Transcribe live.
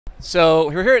So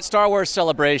we're here at Star Wars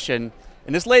Celebration,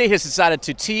 and this lady has decided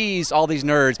to tease all these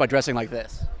nerds by dressing like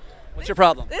this. What's your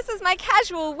problem? This is my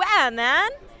casual wear, man.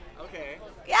 Okay.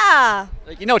 Yeah.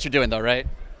 Like, you know what you're doing, though, right?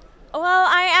 Well,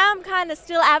 I am kind of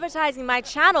still advertising my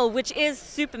channel, which is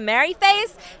Super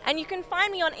Merryface, and you can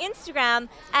find me on Instagram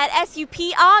at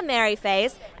SUPR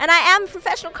Merryface, and I am a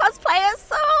professional cosplayer,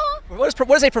 so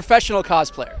What is a professional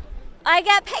cosplayer? I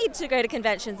get paid to go to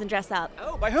conventions and dress up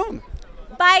Oh, by whom?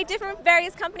 by different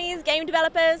various companies, game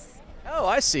developers. Oh,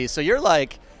 I see. So you're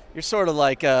sort of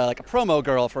like a promo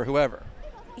girl for whoever.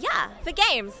 Yeah, for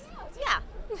games. Yeah.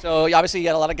 So obviously you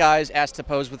got a lot of guys asked to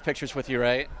pose with pictures with you,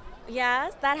 right?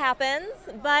 Yes, that happens,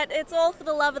 but it's all for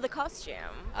the love of the costume.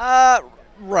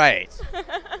 Right.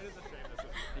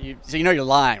 So you know you're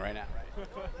lying right now,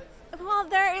 right? Well,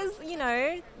 there is,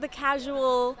 the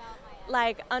casual,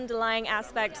 underlying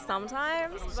aspect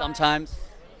sometimes. but- Sometimes.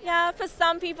 Yeah, for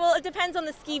some people, it depends on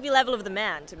the skeevy level of the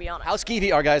man, to be honest. How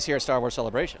skeevy are guys here at Star Wars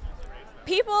Celebration?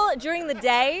 People during the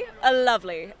day are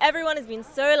lovely. Everyone has been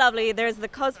so lovely. There's the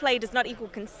cosplay does not equal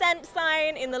consent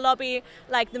sign in the lobby.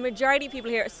 The majority of people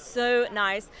here are so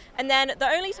nice. And then the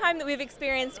only time that we've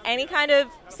experienced any kind of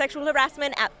sexual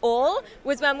harassment at all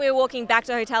was when we were walking back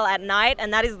to the hotel at night,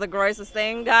 and that is the grossest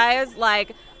thing, guys.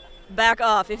 Back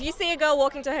off. If you see a girl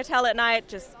walking to a hotel at night,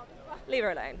 just leave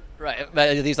her alone. Right.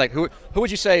 But are these who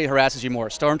would you say harasses you more?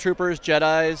 Stormtroopers,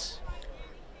 Jedis?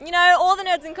 All the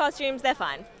nerds in costumes, they're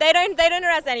fine. They don't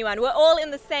harass anyone. We're all in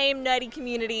the same nerdy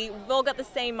community. We've all got the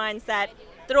same mindset.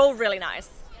 They're all really nice.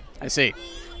 I see.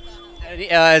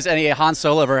 Has any Han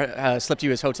Solo ever slipped you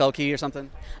his hotel key or something?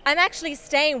 I'm actually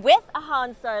staying with a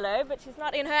Han Solo, but she's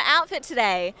not in her outfit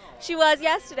today. She was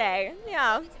yesterday.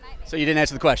 Yeah. So you didn't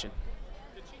answer the question.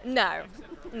 No.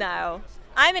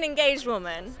 I'm an engaged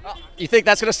woman. You think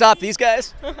that's going to stop these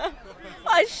guys?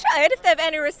 I should if they have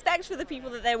any respect for the people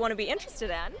that they want to be interested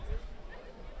in.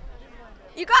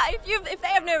 If they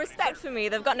have no respect for me,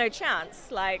 they've got no chance.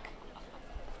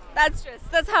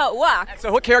 That's how it works.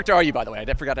 So what character are you, by the way?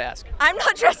 I forgot to ask. I'm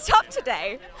not dressed up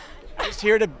today. Just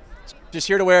here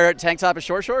to wear a tank top and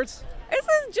short shorts? This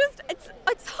is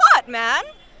it's hot, man.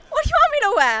 What do you want me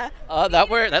to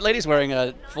wear? That lady's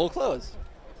wearing full clothes.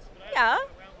 Yeah,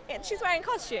 she's wearing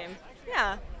costume.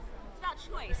 Yeah, it's about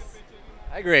choice.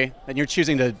 I agree. And you're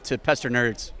choosing to pester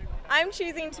nerds. I'm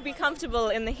choosing to be comfortable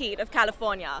in the heat of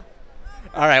California.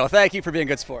 All right. Well, thank you for being a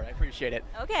good sport. I appreciate it.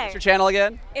 Okay. What's your channel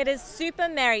again? It is Super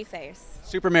Merryface.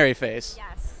 Super Merryface.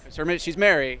 Yes. She's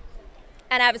Mary.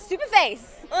 And I have a super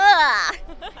face. Ugh.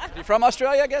 You're from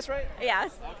Australia, I guess, right?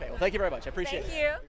 Yes. Okay. Well, thank you very much. I appreciate it. Thank you.